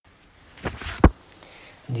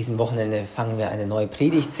In diesem Wochenende fangen wir eine neue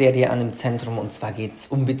Predigtserie an im Zentrum, und zwar geht es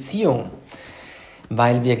um Beziehung,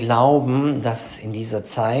 weil wir glauben, dass in dieser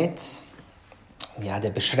Zeit der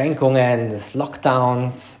Beschränkungen, des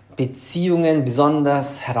Lockdowns, Beziehungen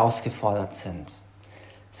besonders herausgefordert sind.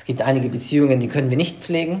 Es gibt einige Beziehungen, die können wir nicht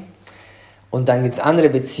pflegen, und dann gibt es andere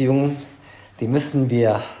Beziehungen, die müssen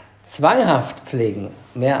wir zwanghaft pflegen,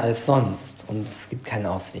 mehr als sonst, und es gibt keinen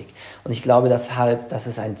Ausweg. Und ich glaube deshalb, dass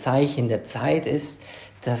es ein Zeichen der Zeit ist,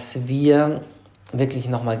 dass wir wirklich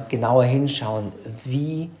nochmal genauer hinschauen,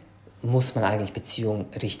 wie muss man eigentlich Beziehung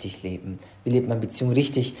richtig leben? Wie lebt man Beziehung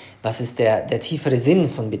richtig? Was ist der tiefere Sinn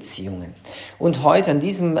von Beziehungen? Und heute an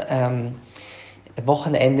diesem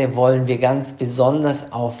Wochenende wollen wir ganz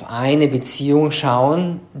besonders auf eine Beziehung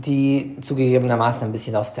schauen, die zugegebenermaßen ein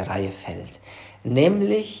bisschen aus der Reihe fällt.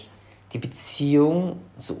 Nämlich die Beziehung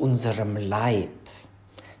zu unserem Leib.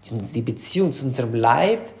 Die Beziehung zu unserem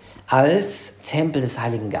Leib als Tempel des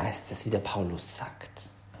Heiligen Geistes, wie der Paulus sagt.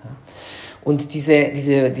 Und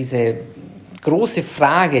diese große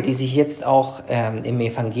Frage, die sich jetzt auch im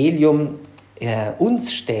Evangelium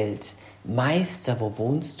uns stellt, Meister, wo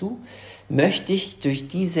wohnst du? Möchte ich durch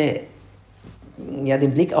den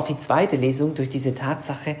Blick auf die zweite Lesung, durch diese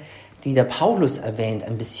Tatsache, die der Paulus erwähnt,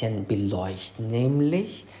 ein bisschen beleuchten.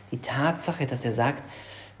 Nämlich die Tatsache, dass er sagt,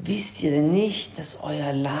 wisst ihr denn nicht, dass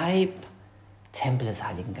euer Leib Tempel des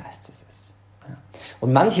Heiligen Geistes ist? Ja.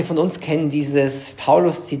 Und manche von uns kennen dieses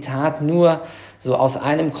Paulus-Zitat nur so aus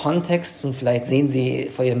einem Kontext, und vielleicht sehen Sie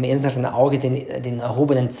vor Ihrem inneren Auge den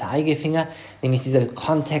erhobenen Zeigefinger, nämlich dieser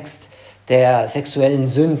Kontext der sexuellen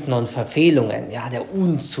Sünden und Verfehlungen, der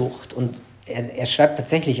Unzucht, und er schreibt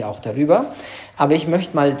tatsächlich auch darüber. Aber ich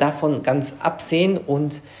möchte mal davon ganz absehen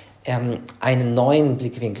und einen neuen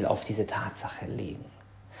Blickwinkel auf diese Tatsache legen.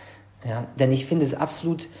 Ja, denn ich finde es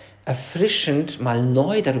absolut erfrischend, mal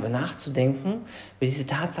neu darüber nachzudenken, über diese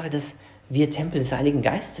Tatsache, dass wir Tempel des Heiligen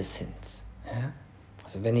Geistes sind. Ja?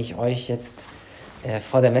 Also wenn ich euch jetzt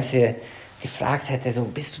vor der Messe gefragt hätte, so,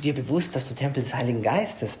 bist du dir bewusst, dass du Tempel des Heiligen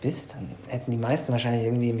Geistes bist? Dann hätten die meisten wahrscheinlich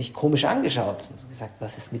irgendwie mich komisch angeschaut und gesagt,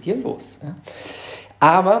 was ist mit dir los? Ja?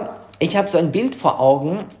 Aber ich habe so ein Bild vor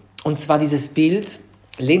Augen, und zwar dieses Bild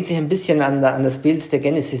lehnt sich ein bisschen an das Bild der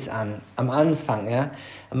Genesis an, am Anfang. Ja?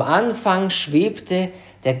 Am Anfang schwebte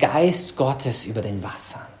der Geist Gottes über den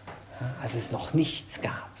Wassern, als es noch nichts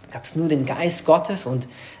gab. Da gab es nur den Geist Gottes und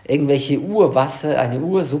irgendwelche Urwasser, eine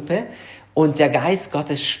Ursuppe, und der Geist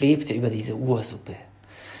Gottes schwebte über diese Ursuppe.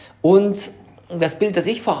 Und das Bild, das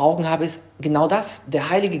ich vor Augen habe, ist genau das.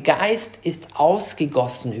 Der Heilige Geist ist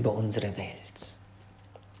ausgegossen über unsere Welt.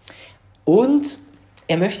 Und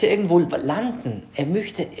er möchte irgendwo landen. Er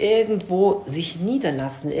möchte irgendwo sich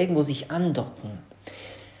niederlassen, irgendwo sich andocken.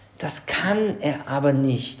 Das kann er aber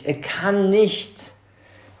nicht. Er kann nicht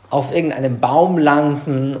auf irgendeinem Baum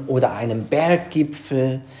landen oder einem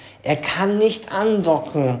Berggipfel. Er kann nicht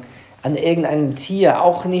andocken an irgendeinem Tier,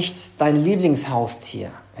 auch nicht dein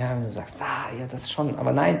Lieblingshaustier. Ja, wenn du sagst, das schon,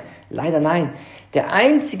 aber nein, leider nein. Der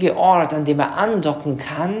einzige Ort, an dem er andocken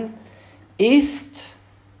kann, ist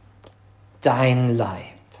dein Leib.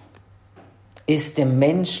 Ist der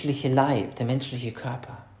menschliche Leib, der menschliche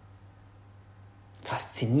Körper.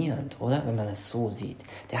 Faszinierend, oder? Wenn man es so sieht.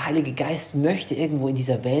 Der Heilige Geist möchte irgendwo in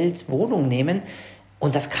dieser Welt Wohnung nehmen,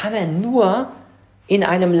 und das kann er nur in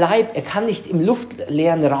einem Leib. Er kann nicht im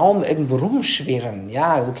luftleeren Raum irgendwo rumschwirren.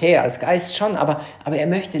 Ja, okay, als Geist schon, aber er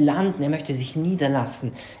möchte landen, er möchte sich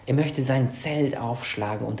niederlassen, er möchte sein Zelt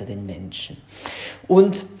aufschlagen unter den Menschen.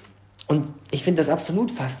 Und ich finde das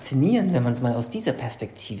absolut faszinierend, wenn man es mal aus dieser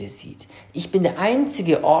Perspektive sieht. Ich bin der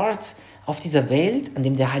einzige Ort auf dieser Welt, an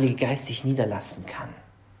dem der Heilige Geist sich niederlassen kann.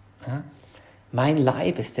 Ja? Mein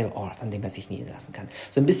Leib ist der Ort, an dem er sich niederlassen kann.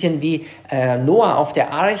 So ein bisschen wie Noah auf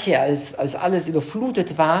der Arche, als alles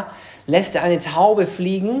überflutet war, lässt er eine Taube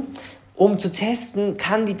fliegen, um zu testen,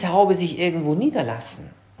 kann die Taube sich irgendwo niederlassen.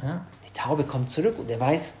 Ja? Die Taube kommt zurück und er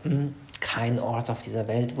weiß, kein Ort auf dieser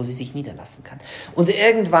Welt, wo sie sich niederlassen kann. Und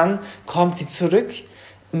irgendwann kommt sie zurück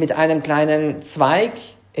mit einem kleinen Zweig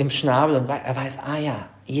im Schnabel, und er weiß,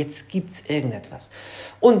 jetzt gibt's irgendetwas.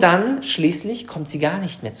 Und dann schließlich kommt sie gar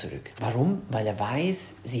nicht mehr zurück. Warum? Weil er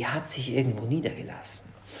weiß, sie hat sich irgendwo niedergelassen.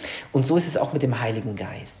 Und so ist es auch mit dem Heiligen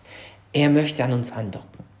Geist. Er möchte an uns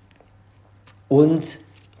andocken. Und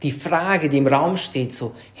die Frage, die im Raum steht,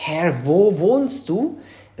 so, Herr, wo wohnst du?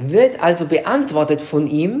 Wird also beantwortet von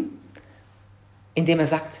ihm, indem er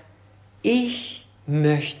sagt, ich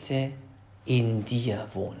möchte in dir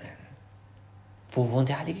wohnen. Wo wohnt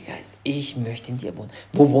der Heilige Geist? Ich möchte in dir wohnen.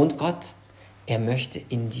 Wo wohnt Gott? Er möchte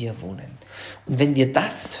in dir wohnen. Und wenn wir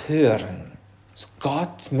das hören, so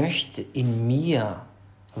Gott möchte in mir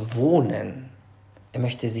wohnen, er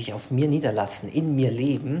möchte sich auf mir niederlassen, in mir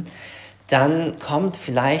leben, dann kommt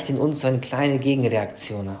vielleicht in uns so eine kleine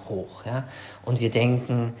Gegenreaktion hoch. Ja? Und wir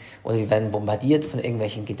denken, oder wir werden bombardiert von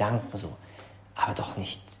irgendwelchen Gedanken so, aber doch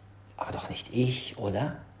nicht ich,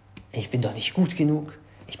 oder? Ich bin doch nicht gut genug,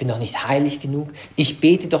 ich bin doch nicht heilig genug, ich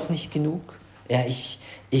bete doch nicht genug, ja, ich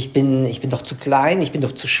bin doch zu klein, ich bin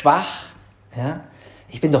doch zu schwach, ja?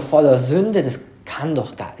 Ich bin doch voller Sünde,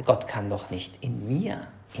 Gott kann doch nicht in mir,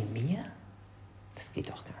 das geht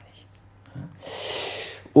doch gar nicht. Ja?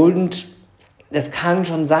 Und es kann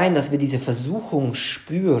schon sein, dass wir diese Versuchung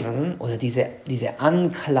spüren oder diese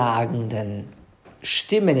anklagenden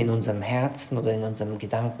Stimmen in unserem Herzen oder in unserem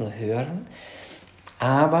Gedanken hören.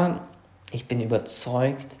 Aber ich bin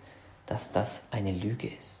überzeugt, dass das eine Lüge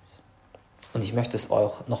ist. Und ich möchte es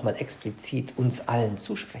auch nochmal explizit uns allen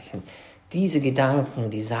zusprechen. Diese Gedanken,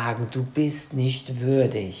 die sagen, du bist nicht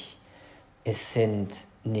würdig, es sind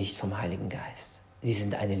nicht vom Heiligen Geist. Sie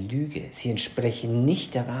sind eine Lüge, sie entsprechen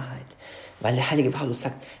nicht der Wahrheit. Weil der heilige Paulus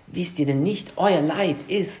sagt, wisst ihr denn nicht, euer Leib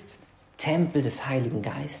ist Tempel des Heiligen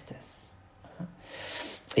Geistes.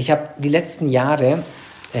 Ich habe die letzten Jahre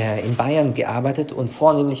in Bayern gearbeitet und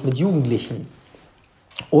vornehmlich mit Jugendlichen.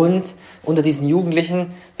 Und unter diesen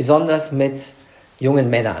Jugendlichen besonders mit jungen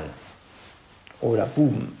Männern oder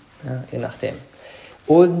Buben, ja, je nachdem.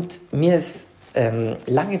 Und mir ist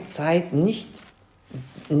lange Zeit nicht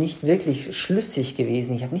wirklich schlüssig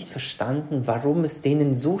gewesen. Ich habe nicht verstanden, warum es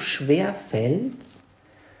denen so schwer fällt,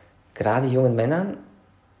 gerade jungen Männern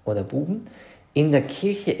oder Buben, in der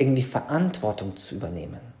Kirche irgendwie Verantwortung zu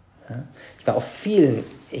übernehmen. Ja? Ich war auf vielen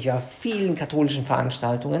katholischen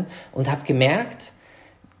Veranstaltungen und habe gemerkt,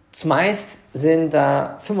 zumeist sind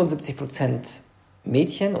da 75%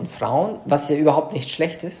 Mädchen und Frauen, was ja überhaupt nicht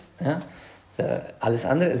schlecht ist. Ja? Alles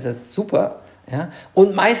andere ist ja super. Ja?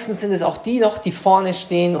 Und meistens sind es auch die noch, die vorne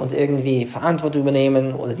stehen und irgendwie Verantwortung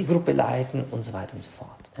übernehmen oder die Gruppe leiten und so weiter und so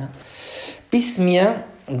fort. Ja? Bis mir,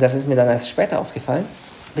 und das ist mir dann erst später aufgefallen,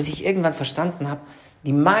 bis ich irgendwann verstanden habe,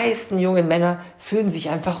 die meisten jungen Männer fühlen sich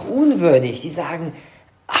einfach unwürdig. Die sagen,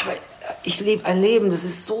 aber ich lebe ein Leben, das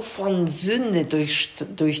ist so von Sünde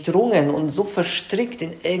durchdrungen und so verstrickt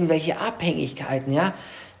in irgendwelche Abhängigkeiten, ja?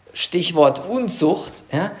 Stichwort Unzucht,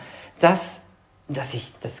 ja? Das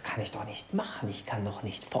kann ich doch nicht machen. Ich kann doch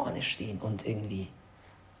nicht vorne stehen und irgendwie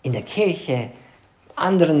in der Kirche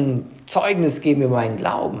anderen Zeugnis geben über meinen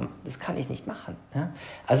Glauben. Das kann ich nicht machen. Ja?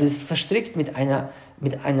 Also es ist verstrickt mit einer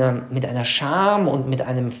Scham und mit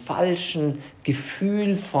einem falschen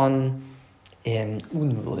Gefühl von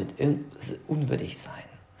unwürdig sein.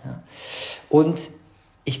 Ja? Und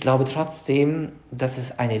ich glaube trotzdem, dass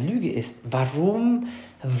es eine Lüge ist. Warum?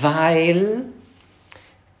 Weil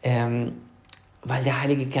der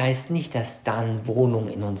Heilige Geist nicht erst dann Wohnung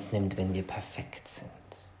in uns nimmt, wenn wir perfekt sind.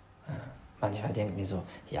 Ja, manchmal denken wir so,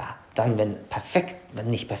 ja, dann, wenn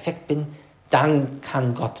ich perfekt bin, dann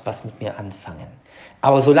kann Gott was mit mir anfangen.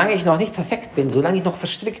 Aber solange ich noch nicht perfekt bin, solange ich noch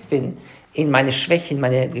verstrickt bin in meine Schwächen,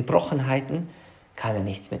 meine Gebrochenheiten, kann er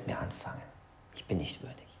nichts mit mir anfangen. Ich bin nicht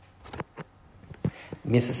würdig.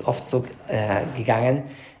 Mir ist es oft so gegangen,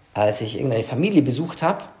 als ich irgendeine Familie besucht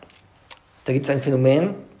habe, da gibt es ein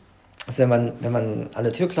Phänomen, also wenn man an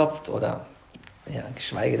der Tür klopft oder ja,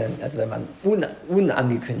 geschweige denn, also wenn man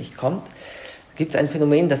unangekündigt kommt, gibt es ein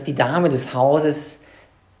Phänomen, dass die Dame des Hauses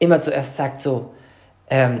immer zuerst sagt so,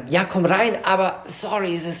 ja, komm rein, aber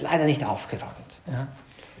sorry, es ist leider nicht aufgeräumt. Ja?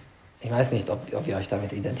 Ich weiß nicht, ob ihr euch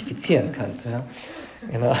damit identifizieren könnt. Ja?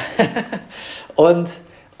 Genau. Und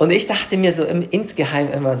ich dachte mir so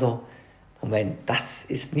insgeheim immer so, Moment, das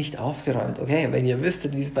ist nicht aufgeräumt, okay? Wenn ihr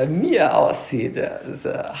wüsstet, wie es bei mir aussieht, ja, das ist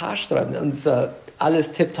haarsträubend und es war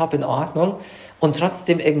alles tipptopp in Ordnung und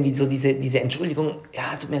trotzdem irgendwie so diese Entschuldigung,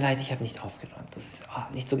 ja, tut mir leid, ich habe nicht aufgeräumt, das ist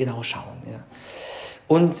nicht so genau schauen, ja.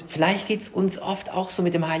 Und vielleicht geht es uns oft auch so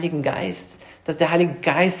mit dem Heiligen Geist, dass der Heilige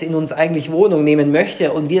Geist in uns eigentlich Wohnung nehmen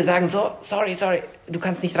möchte und wir sagen so, sorry, du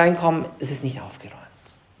kannst nicht reinkommen, es ist nicht aufgeräumt.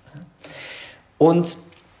 Ja? Und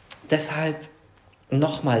deshalb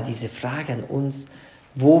nochmal diese Frage an uns,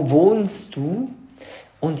 wo wohnst du?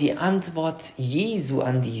 Und die Antwort Jesu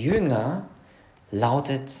an die Jünger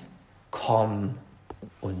lautet, komm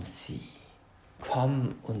und sieh.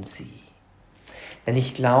 Komm und sieh. Denn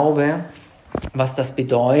ich glaube, was es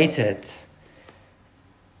bedeutet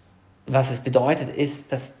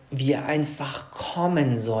ist, dass wir einfach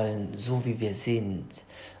kommen sollen, so wie wir sind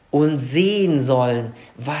und sehen sollen,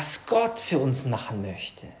 was Gott für uns machen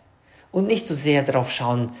möchte. Und nicht so sehr darauf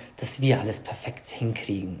schauen, dass wir alles perfekt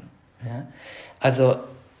hinkriegen. Ja? Also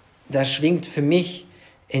da schwingt für mich,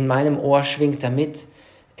 in meinem Ohr schwingt damit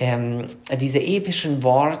diese epischen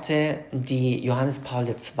Worte, die Johannes Paul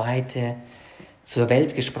II. zur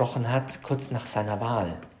Welt gesprochen hat, kurz nach seiner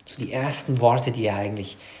Wahl. So die ersten Worte, die er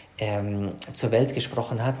eigentlich zur Welt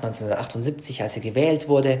gesprochen hat, 1978, als er gewählt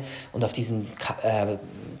wurde und auf diesen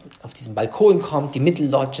Balkon kommt, die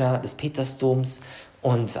Mittelloggia des Petersdoms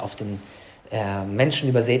und auf den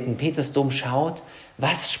menschenübersäten Petersdom schaut.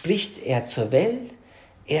 Was spricht er zur Welt?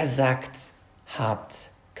 Er sagt,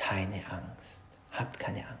 habt keine Angst. Habt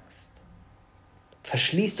keine Angst.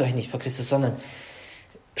 Verschließt euch nicht vor Christus, sondern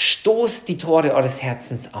stoßt die Tore eures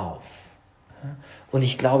Herzens auf. Und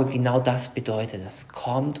ich glaube, genau das bedeutet das.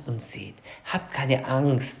 Kommt und seht. Habt keine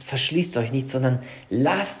Angst, verschließt euch nicht, sondern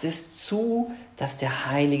lasst es zu, dass der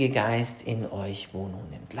Heilige Geist in euch Wohnung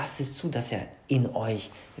nimmt. Lasst es zu, dass er in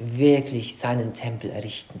euch wirklich seinen Tempel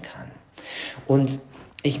errichten kann. Und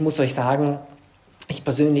ich muss euch sagen, ich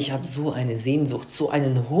persönlich habe so eine Sehnsucht, so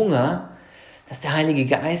einen Hunger, dass der Heilige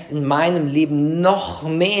Geist in meinem Leben noch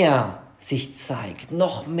mehr sich zeigt,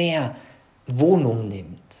 noch mehr Wohnung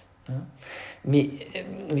nimmt.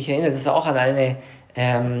 Mich erinnert es auch an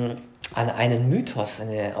einen Mythos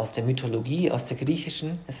aus der Mythologie, aus der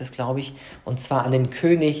griechischen, ist es, glaube ich, und zwar an den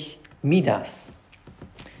König Midas.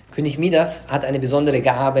 König Midas hat eine besondere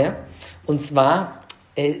Gabe, und zwar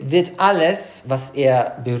wird alles, was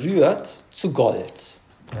er berührt, zu Gold.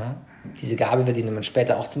 Ja? Diese Gabe wird ihm dann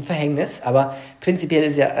später auch zum Verhängnis, aber prinzipiell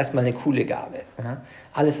ist ja erstmal eine coole Gabe. Ja?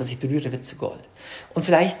 Alles, was ich berühre, wird zu Gold. Und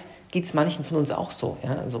vielleicht geht es manchen von uns auch so.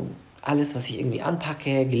 Ja? Also alles, was ich irgendwie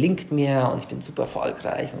anpacke, gelingt mir und ich bin super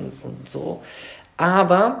erfolgreich und so.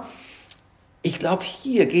 Aber ich glaube,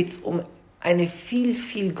 hier geht es um eine viel,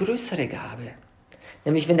 viel größere Gabe.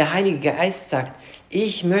 Nämlich, wenn der Heilige Geist sagt,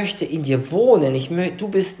 ich möchte in dir wohnen, du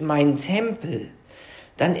bist mein Tempel,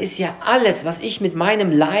 dann ist ja alles, was ich mit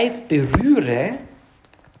meinem Leib berühre,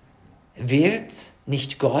 wird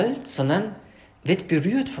nicht Gold, sondern wird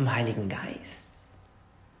berührt vom Heiligen Geist.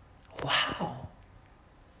 Wow!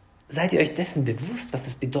 Seid ihr euch dessen bewusst, was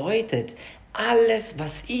das bedeutet? Alles,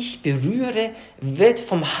 was ich berühre, wird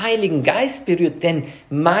vom Heiligen Geist berührt, denn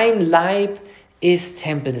mein Leib ist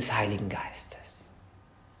Tempel des Heiligen Geistes.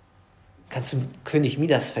 Kannst du König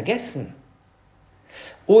Midas vergessen?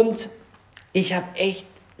 Und ich habe echt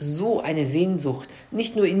so eine Sehnsucht,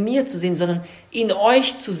 nicht nur in mir zu sehen, sondern in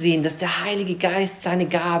euch zu sehen, dass der Heilige Geist seine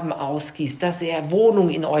Gaben ausgießt, dass er Wohnung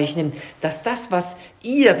in euch nimmt, dass das, was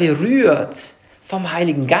ihr berührt, vom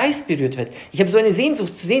Heiligen Geist berührt wird. Ich habe so eine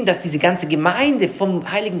Sehnsucht zu sehen, dass diese ganze Gemeinde vom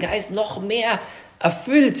Heiligen Geist noch mehr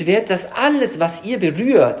erfüllt wird, dass alles, was ihr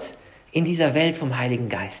berührt, in dieser Welt vom Heiligen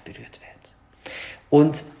Geist berührt wird.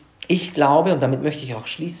 Und ich glaube, und damit möchte ich auch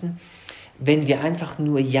schließen, wenn wir einfach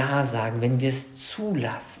nur Ja sagen, wenn wir es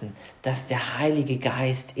zulassen, dass der Heilige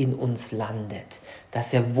Geist in uns landet,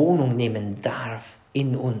 dass er Wohnung nehmen darf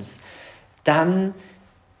in uns, dann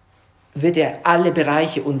wird er alle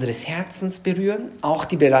Bereiche unseres Herzens berühren, auch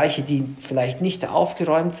die Bereiche, die vielleicht nicht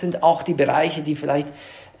aufgeräumt sind, auch die Bereiche, die vielleicht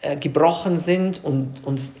gebrochen sind und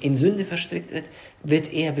in Sünde verstrickt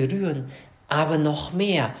wird er berühren. Aber noch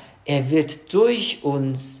mehr, er wird durch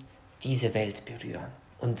uns diese Welt berühren.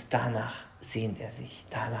 Und danach sehnt er sich.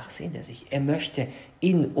 Er möchte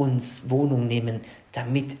in uns Wohnung nehmen,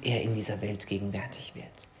 damit er in dieser Welt gegenwärtig wird.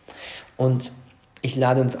 Und ich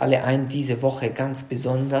lade uns alle ein, diese Woche ganz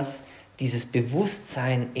besonders dieses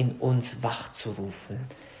Bewusstsein in uns wachzurufen.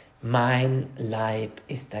 Mein Leib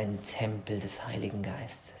ist ein Tempel des Heiligen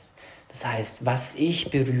Geistes. Das heißt, was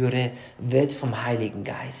ich berühre, wird vom Heiligen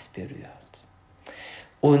Geist berührt.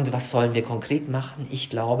 Und was sollen wir konkret machen?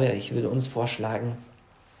 Ich glaube, ich würde uns vorschlagen,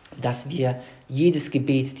 dass wir jedes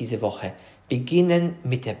Gebet diese Woche beginnen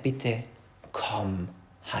mit der Bitte, komm,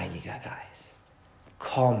 Heiliger Geist.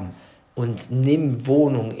 Komm und nimm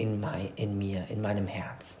Wohnung in mir, in meinem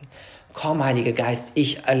Herzen. Komm, Heiliger Geist,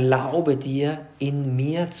 ich erlaube dir, in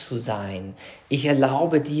mir zu sein. Ich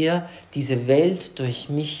erlaube dir, diese Welt durch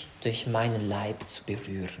mich, durch meinen Leib zu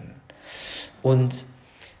berühren. Und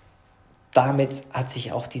damit hat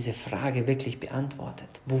sich auch diese Frage wirklich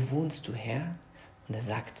beantwortet. Wo wohnst du, Herr? Und er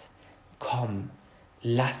sagt, komm,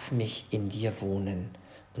 lass mich in dir wohnen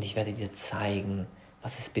und ich werde dir zeigen,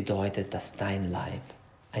 was es bedeutet, dass dein Leib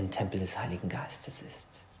ein Tempel des Heiligen Geistes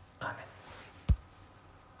ist. Amen.